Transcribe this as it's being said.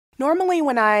Normally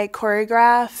when I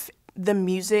choreograph, the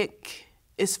music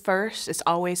is first. It's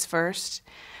always first.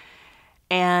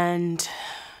 And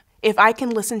if I can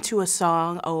listen to a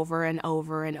song over and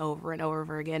over and over and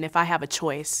over again, if I have a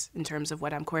choice in terms of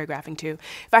what I'm choreographing to,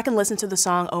 if I can listen to the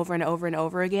song over and over and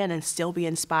over again and still be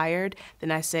inspired, then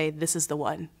I say, this is the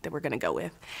one that we're gonna go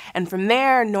with. And from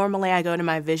there, normally I go to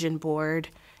my vision board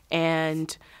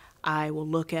and I will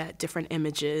look at different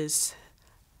images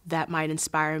that might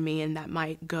inspire me and that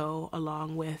might go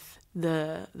along with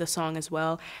the song as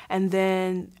well. And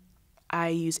then I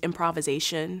use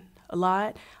improvisation a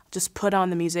lot. Just put on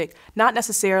the music, not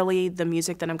necessarily the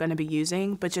music that I'm going to be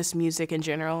using, but just music in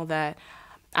general that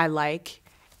I like,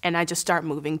 and I just start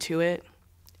moving to it.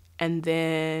 And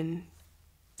then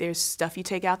there's stuff you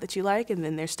take out that you like, and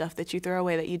then there's stuff that you throw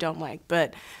away that you don't like.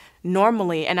 But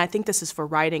normally, and I think this is for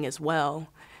writing as well,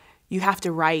 you have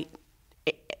to write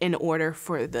in order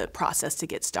for the process to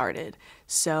get started.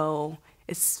 So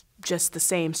it's just the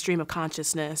same stream of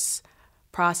consciousness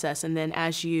process, and then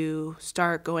as you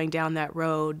start going down that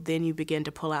road, then you begin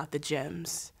to pull out the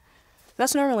gems.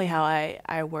 That's normally how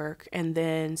I work, and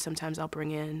then sometimes I'll bring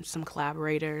in some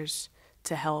collaborators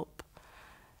to help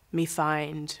me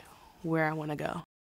find where I want to go.